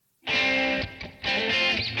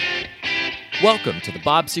Welcome to the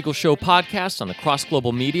Bob Siegel Show podcast on the Cross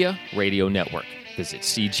Global Media Radio Network. Visit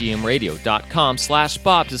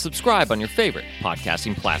cgmradio.com/Bob to subscribe on your favorite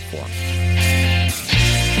podcasting platform.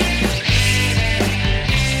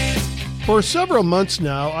 For several months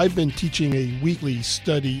now, I've been teaching a weekly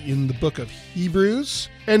study in the book of Hebrews.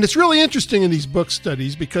 And it's really interesting in these book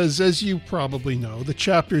studies because, as you probably know, the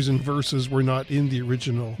chapters and verses were not in the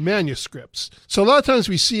original manuscripts. So a lot of times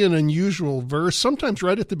we see an unusual verse, sometimes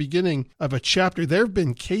right at the beginning of a chapter. There have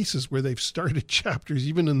been cases where they've started chapters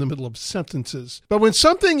even in the middle of sentences. But when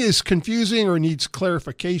something is confusing or needs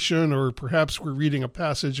clarification, or perhaps we're reading a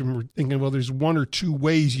passage and we're thinking, well, there's one or two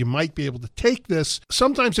ways you might be able to take this,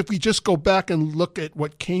 sometimes if we just go back and look at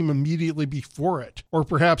what came immediately before it, or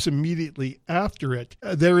perhaps immediately after it,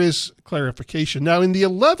 there is clarification. Now, in the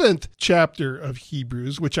 11th chapter of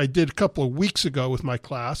Hebrews, which I did a couple of weeks ago with my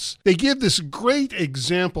class, they give this great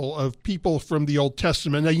example of people from the Old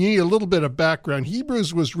Testament. Now, you need a little bit of background.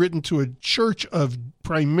 Hebrews was written to a church of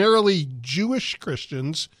primarily Jewish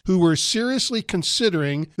Christians who were seriously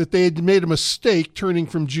considering that they had made a mistake turning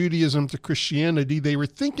from Judaism to Christianity. They were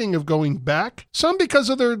thinking of going back, some because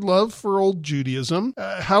of their love for old Judaism.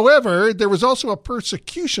 However, there was also a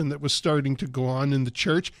persecution that was starting to go on in the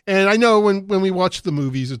church. And I know when we watch the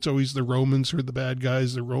movies, it's always the Romans who are the bad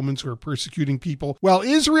guys, the Romans who are persecuting people. Well,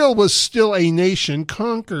 Israel was still a nation,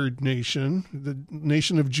 conquered nation, the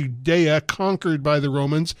nation of Judea, conquered by the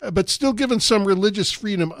Romans, but still given some religious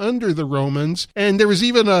freedom under the Romans. And there was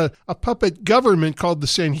even a puppet government called the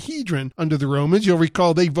Sanhedrin under the Romans. You'll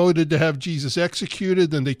recall they voted to have Jesus executed,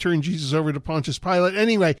 then they turned Jesus over to Pontius Pilate.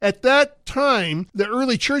 Anyway, at that time, the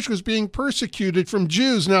early church was being persecuted from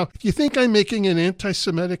Jews. Now, if you think I'm making an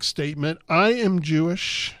anti-Semitic statement, I am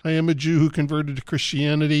Jewish. I am a Jew who converted to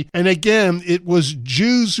Christianity. And again, it was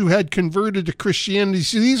Jews who had converted to Christianity.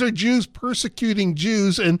 So these are Jews persecuting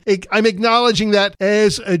Jews, and I'm acknowledging that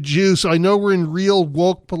as a Jew. So I know we're in real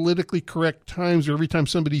woke, politically correct times where every time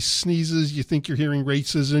somebody sneezes, you think you're hearing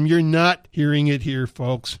racism. You're not hearing it here,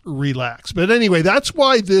 folks. Relax. But anyway, that's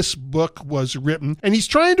why this book was written. And he's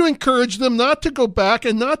trying to encourage them not to go back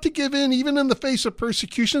and not to give in, even in the face of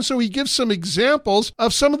persecution. So he gives some examples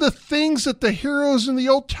of some of the things that the heroes in the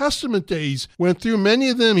Old Testament days went through. Many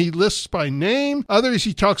of them he lists by name. Others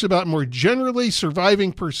he talks about more generally,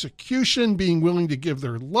 surviving persecution, being willing to give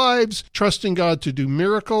their lives, trusting God to do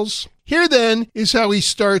miracles. Here then is how he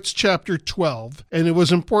starts chapter 12, and it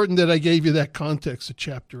was important that I gave you that context of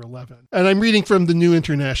chapter 11. And I'm reading from the New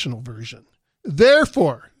International Version.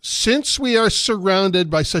 Therefore, since we are surrounded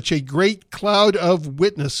by such a great cloud of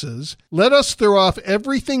witnesses, let us throw off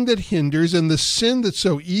everything that hinders and the sin that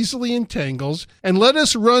so easily entangles, and let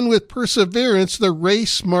us run with perseverance the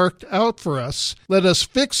race marked out for us. Let us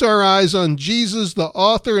fix our eyes on Jesus, the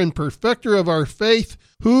author and perfecter of our faith,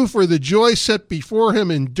 who for the joy set before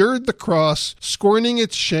him endured the cross, scorning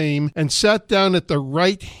its shame, and sat down at the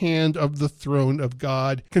right hand of the throne of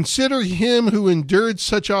God. Consider him who endured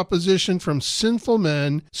such opposition from sinful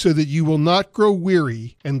men, so that you will not grow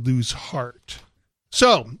weary and lose heart.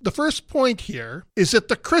 So, the first point here is that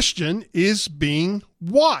the Christian is being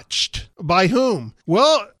watched. By whom?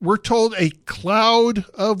 Well, we're told a cloud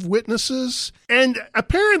of witnesses. And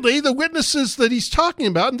apparently the witnesses that he's talking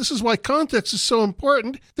about, and this is why context is so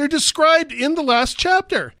important, they're described in the last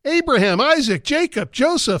chapter. Abraham, Isaac, Jacob,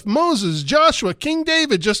 Joseph, Moses, Joshua, King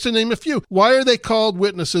David, just to name a few. Why are they called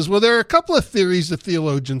witnesses? Well, there are a couple of theories that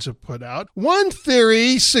theologians have put out. One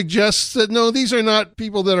theory suggests that no, these are not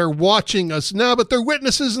people that are watching us now, but they're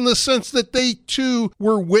witnesses in the sense that they too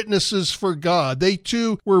were witnesses for God. They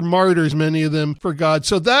too were martyrs, many of them, for God.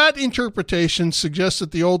 So that interpretation suggests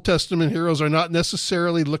that the Old Testament heroes are not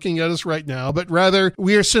necessarily looking at us right now, but rather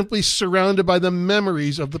we are simply surrounded by the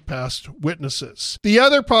memories of the past witnesses. The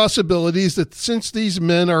other possibility is that since these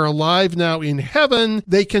men are alive now in heaven,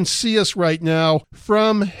 they can see us right now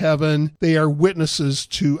from heaven. They are witnesses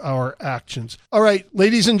to our actions. All right,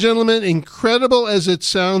 ladies and gentlemen, incredible as it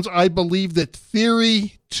sounds, I believe that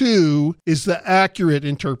theory 2 is the accurate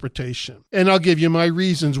interpretation. And I'll give you my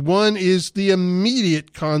reasons. One is the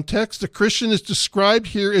immediate context. The Christian is described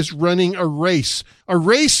here as running a race. A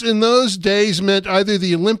race in those days meant either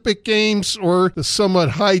the Olympic Games or the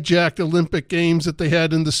somewhat hijacked Olympic Games that they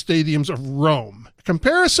had in the stadiums of Rome.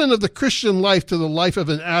 Comparison of the Christian life to the life of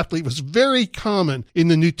an athlete was very common in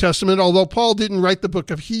the New Testament. Although Paul didn't write the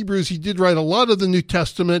book of Hebrews, he did write a lot of the New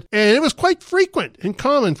Testament, and it was quite frequent and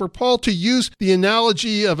common for Paul to use the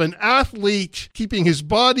analogy of an athlete keeping his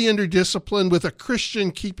body under discipline with a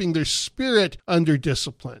Christian keeping their spirit under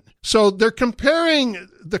discipline. So they're comparing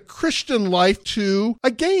the Christian life to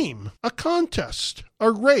a game, a contest,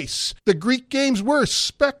 a race. The Greek games were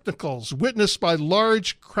spectacles witnessed by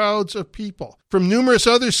large crowds of people. From numerous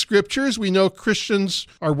other scriptures, we know Christians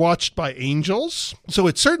are watched by angels, so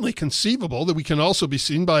it's certainly conceivable that we can also be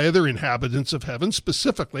seen by other inhabitants of heaven,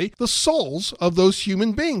 specifically the souls of those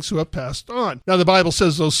human beings who have passed on. Now, the Bible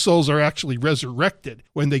says those souls are actually resurrected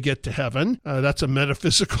when they get to heaven. That's a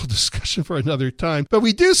metaphysical discussion for another time. But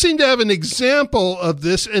we do seem to have an example of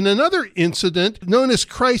this in another incident known as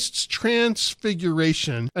Christ's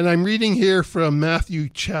transfiguration. And I'm reading here from Matthew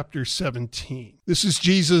chapter 17. This is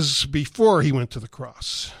Jesus before he went to the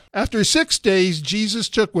cross. After 6 days, Jesus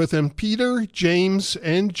took with him Peter, James,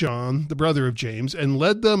 and John, the brother of James, and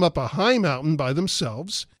led them up a high mountain by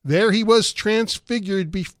themselves. There he was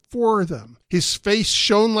transfigured before them. His face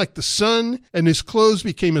shone like the sun, and his clothes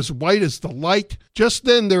became as white as the light. Just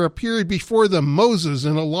then there appeared before them Moses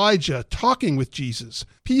and Elijah talking with Jesus.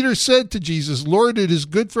 Peter said to Jesus, "Lord, it is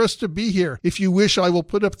good for us to be here. If you wish, I will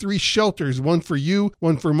put up 3 shelters, one for you,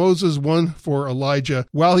 one for Moses, one for Elijah."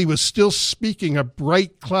 While he was still speaking, a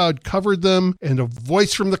bright cloud covered them, and a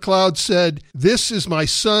voice from the cloud said, "This is my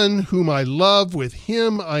son, whom I love. With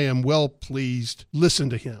him I am well pleased. Listen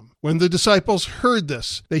to him." When the disciples heard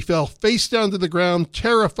this, they fell face down to the ground,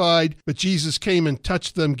 terrified. But Jesus came and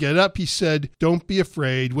touched them. "Get up," he said. "Don't be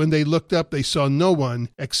afraid." When they looked up, they saw no one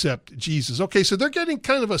except Jesus. Okay, so they're getting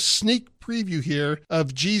kind of a sneak preview here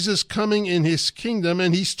of Jesus coming in his kingdom,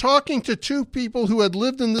 and he's talking to 2 people who had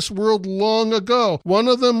lived in this world long ago. One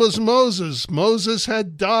of them was Moses. Moses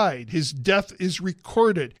had died. His death is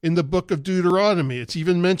recorded in the book of Deuteronomy. It's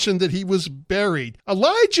even mentioned that he was buried.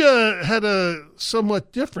 Elijah had a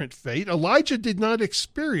somewhat different fate. Elijah did not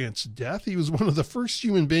experience death. He was one of the first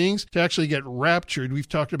human beings to actually get raptured. We've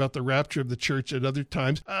talked about the rapture of the church at other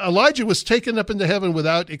times. Elijah was taken up into heaven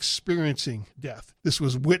without experiencing death. This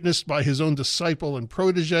was witnessed by his own disciple and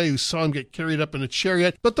protege who saw him get carried up in a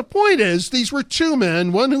chariot. But the point is, these were 2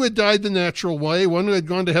 men, one who had died the natural way, one who had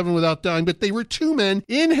gone to heaven without dying, but they were 2 men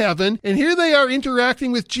in heaven, and here they are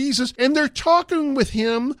interacting with Jesus, and they're talking with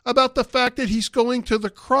him about the fact that he's going to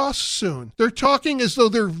the cross soon. They're talking as though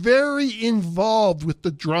they're very involved with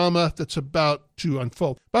the drama that's about to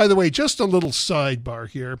unfold. By the way, just a little sidebar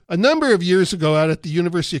here. A number of years ago out at the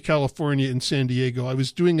University of California in San Diego, I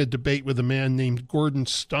was doing a debate with a man named Gordon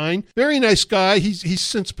Stein. Very nice guy. He's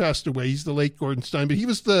since passed away. He's the late Gordon Stein, but he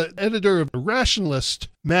was the editor of the Rationalist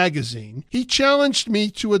magazine. He challenged me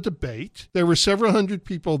to a debate. There were several hundred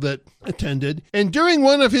people that attended, and during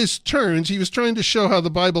one of his turns, he was trying to show how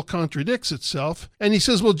the Bible contradicts itself, and he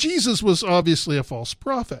says, well, Jesus was obviously a false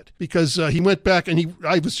prophet, because he went back and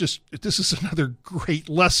this is another great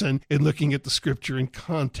lesson in looking at the scripture in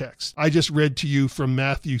context. I just read to you from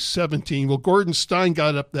Matthew 17. Well, Gordon Stein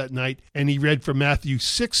got up that night and he read from Matthew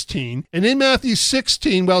 16, and in Matthew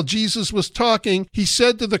 16, while Jesus was talking, he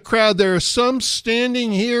said to the crowd, "There are some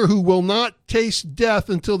standing here who will not taste death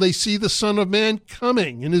until they see the Son of Man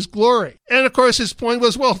coming in his glory." And of course, his point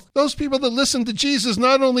was, well, those people that listened to Jesus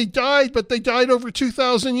not only died, but they died over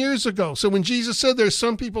 2,000 years ago. So when Jesus said there's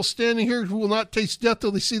some people standing here who will not taste death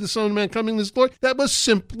till they see the Son of Man coming in his glory, that was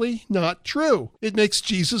simply not true. It makes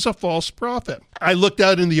Jesus a false prophet. I looked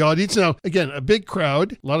out in the audience. Now, again, a big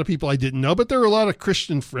crowd, a lot of people I didn't know, but there were a lot of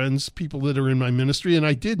Christian friends, people that are in my ministry, and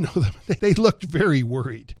I did know them. They looked very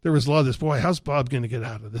worried. There was a lot of this, boy, how's Bob going to get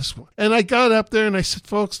out of this one? And I got up there and I said,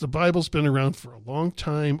 folks, the Bible's been around for a long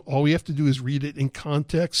time. All we have to do is read it in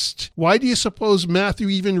context. Why do you suppose Matthew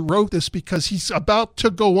even wrote this? Because he's about to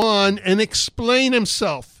go on and explain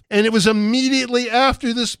himself. And it was immediately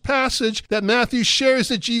after this passage that Matthew shares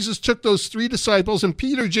that Jesus took those 3 disciples, and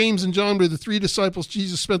Peter, James, and John were the 3 disciples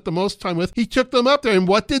Jesus spent the most time with. He took them up there, and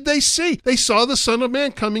what did they see? They saw the Son of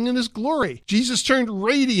Man coming in his glory. Jesus turned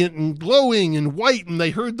radiant and glowing and white, and they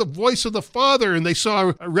heard the voice of the Father, and they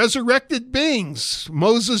saw resurrected beings.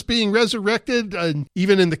 Moses being resurrected, and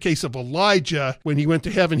even in the case of Elijah, when he went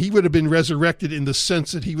to heaven, he would have been resurrected in the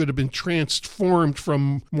sense that he would have been transformed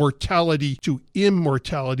from mortality to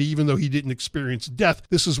immortality, even though he didn't experience death.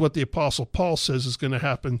 This is what the Apostle Paul says is going to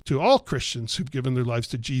happen to all Christians who've given their lives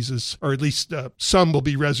to Jesus, or at least some will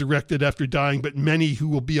be resurrected after dying, but many who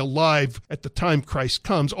will be alive at the time Christ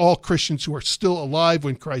comes. All Christians who are still alive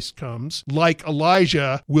when Christ comes, like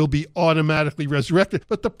Elijah, will be automatically resurrected.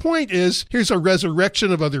 But the point is, here's a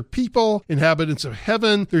resurrection of other people, inhabitants of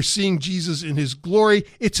heaven. They're seeing Jesus in his glory.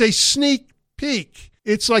 It's a sneak peek.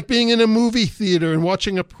 It's like being in a movie theater and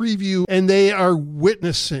watching a preview, and they are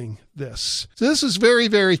witnessing this. So this is very,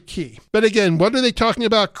 very key. But again, what are they talking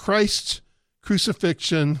about? Christ's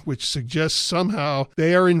crucifixion, which suggests somehow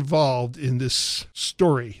they are involved in this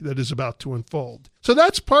story that is about to unfold. So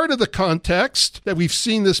that's part of the context that we've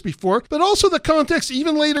seen this before, but also the context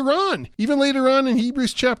even later on. Even later on in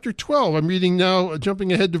Hebrews chapter 12, I'm reading now,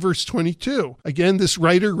 jumping ahead to verse 22. Again, this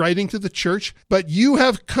writer writing to the church, "But you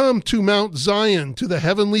have come to Mount Zion, to the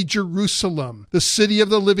heavenly Jerusalem, the city of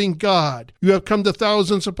the living God. You have come to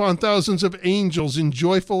thousands upon thousands of angels in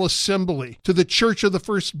joyful assembly, to the church of the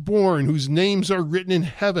firstborn, whose names are written in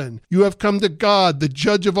heaven. You have come to God, the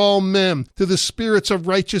judge of all men, to the spirits of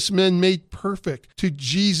righteous men made perfect, to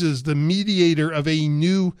Jesus, the mediator of a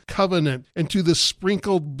new covenant, and to the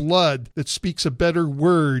sprinkled blood that speaks a better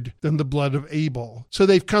word than the blood of Abel." So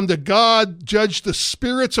they've come to God, judge the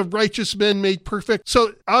spirits of righteous men made perfect.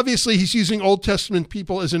 So obviously he's using Old Testament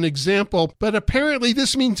people as an example, but apparently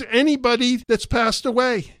this means anybody that's passed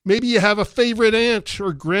away. Maybe you have a favorite aunt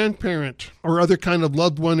or grandparent or other kind of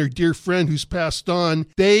loved one or dear friend who's passed on.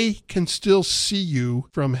 They can still see you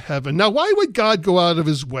from heaven. Now, why would God go out of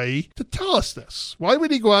his way to tell us this? Why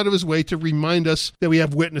would he go out of his way to remind us that we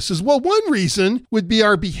have witnesses? Well, one reason would be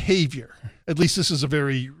our behavior. At least this is a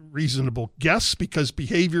very reasonable guess, because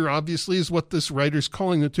behavior obviously is what this writer's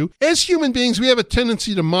calling it to. As human beings, we have a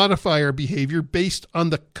tendency to modify our behavior based on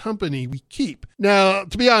the company we keep. Now,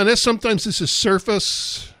 to be honest, sometimes this is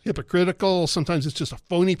surface, hypocritical. Sometimes it's just a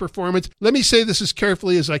phony performance. Let me say this as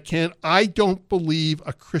carefully as I can. I don't believe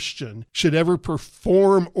a Christian should ever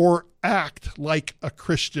perform or act like a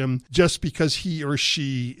Christian just because he or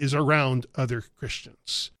she is around other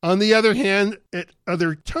Christians. On the other hand, at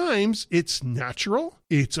other times, it's natural,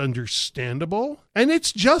 it's understandable, and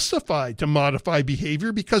it's justified to modify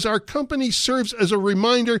behavior because our company serves as a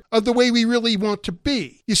reminder of the way we really want to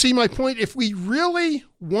be. You see my point? If we really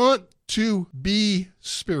want to be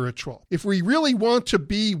spiritual, if we really want to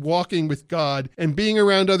be walking with God, and being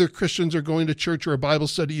around other Christians or going to church or a Bible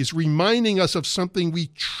study is reminding us of something we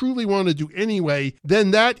truly want to do anyway,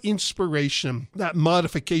 then that inspiration, that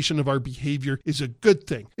modification of our behavior is a good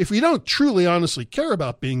thing. If we don't truly honestly care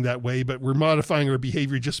about being that way, but we're modifying our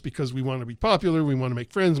behavior just because we want to be popular, we want to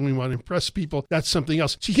make friends, and we want to impress people, that's something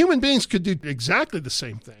else. See, human beings could do exactly the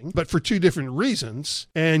same thing, but for two different reasons,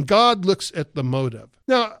 and God looks at the motive.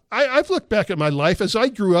 Now, I've looked back at my life. As I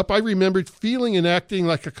grew up, I remembered feeling and acting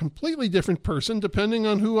like a completely different person depending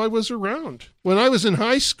on who I was around. When I was in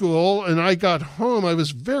high school and I got home, I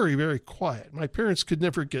was very, very quiet. My parents could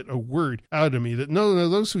never get a word out of me.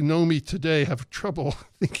 Those who know me today have trouble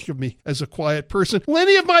thinking of me as a quiet person. Well,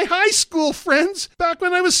 any of my high school friends back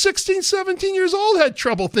when I was 16, 17 years old had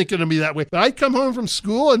trouble thinking of me that way. But I'd come home from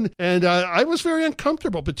school and I was very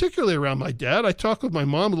uncomfortable, particularly around my dad. I talked with my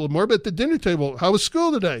mom a little more, but at the dinner table, how was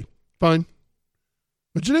school today? Fine.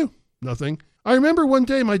 What'd you do? Nothing. I remember one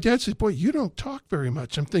day my dad said, "Boy, you don't talk very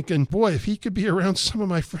much." I'm thinking, boy, if he could be around some of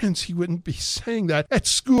my friends, he wouldn't be saying that. At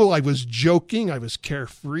school, I was joking. I was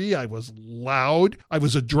carefree. I was loud. I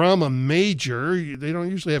was a drama major. They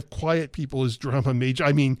don't usually have quiet people as drama major.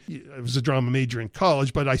 I mean, I was a drama major in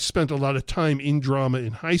college, but I spent a lot of time in drama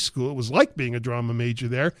in high school. It was like being a drama major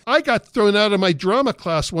there. I got thrown out of my drama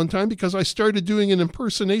class one time because I started doing an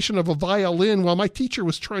impersonation of a violin while my teacher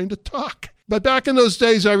was trying to talk. But back in those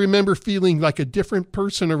days, I remember feeling like a different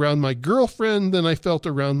person around my girlfriend than I felt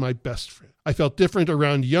around my best friend. I felt different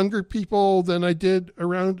around younger people than I did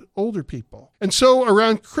around older people. And so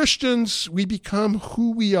around Christians, we become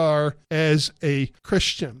who we are as a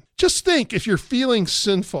Christian. Just think, if you're feeling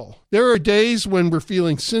sinful, there are days when we're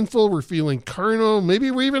feeling sinful, we're feeling carnal,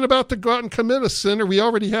 maybe we're even about to go out and commit a sin, or we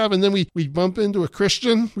already have, and then we bump into a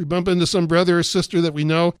Christian, we bump into some brother or sister that we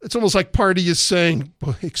know. It's almost like party is saying,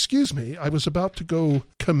 well, excuse me, I was about to go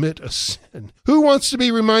commit a sin. Who wants to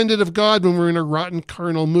be reminded of God when we're in a rotten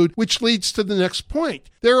carnal mood? Which leads to the next point.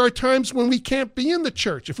 There are times when we can't be in the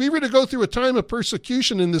church. If we were to go through a time of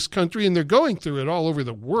persecution in this country, and they're going through it all over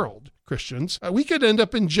the world, Christians, we could end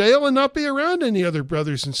up in jail and not be around any other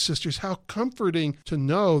brothers and sisters. How comforting to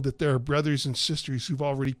know that there are brothers and sisters who've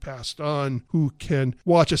already passed on who can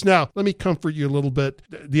watch us. Now, let me comfort you a little bit.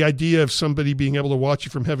 The idea of somebody being able to watch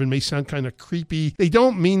you from heaven may sound kind of creepy. They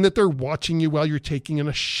don't mean that they're watching you while you're taking in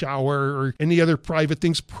a shower or any other private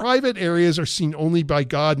things. Private areas are seen only by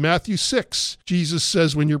God. Matthew 6, Jesus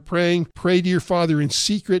says, when you're praying, pray to your Father in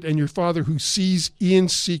secret, and your Father who sees in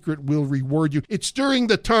secret will reward you. It's during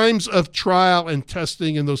the times of trial and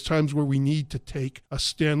testing, and those times where we need to take a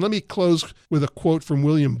stand. Let me close with a quote from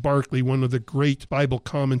William Barclay, one of the great Bible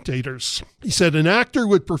commentators. He said, "An actor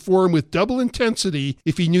would perform with double intensity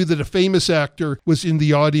if he knew that a famous actor was in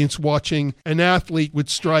the audience watching. An athlete would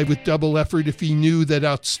strive with double effort if he knew that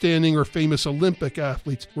outstanding or famous Olympic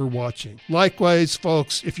athletes were watching." Likewise,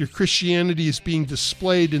 folks, if your Christianity is being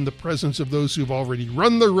displayed in the presence of those who've already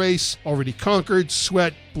run the race, already conquered,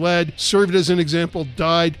 sweat, bled, served as an example,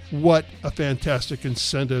 died. What a fantastic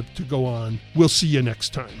incentive to go on. We'll see you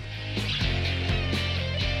next time.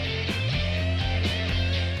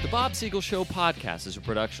 The Bob Siegel Show podcast is a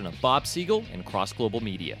production of Bob Siegel and Cross Global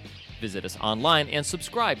Media. Visit us online and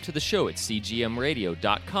subscribe to the show at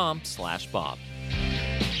cgmradio.com/Bob.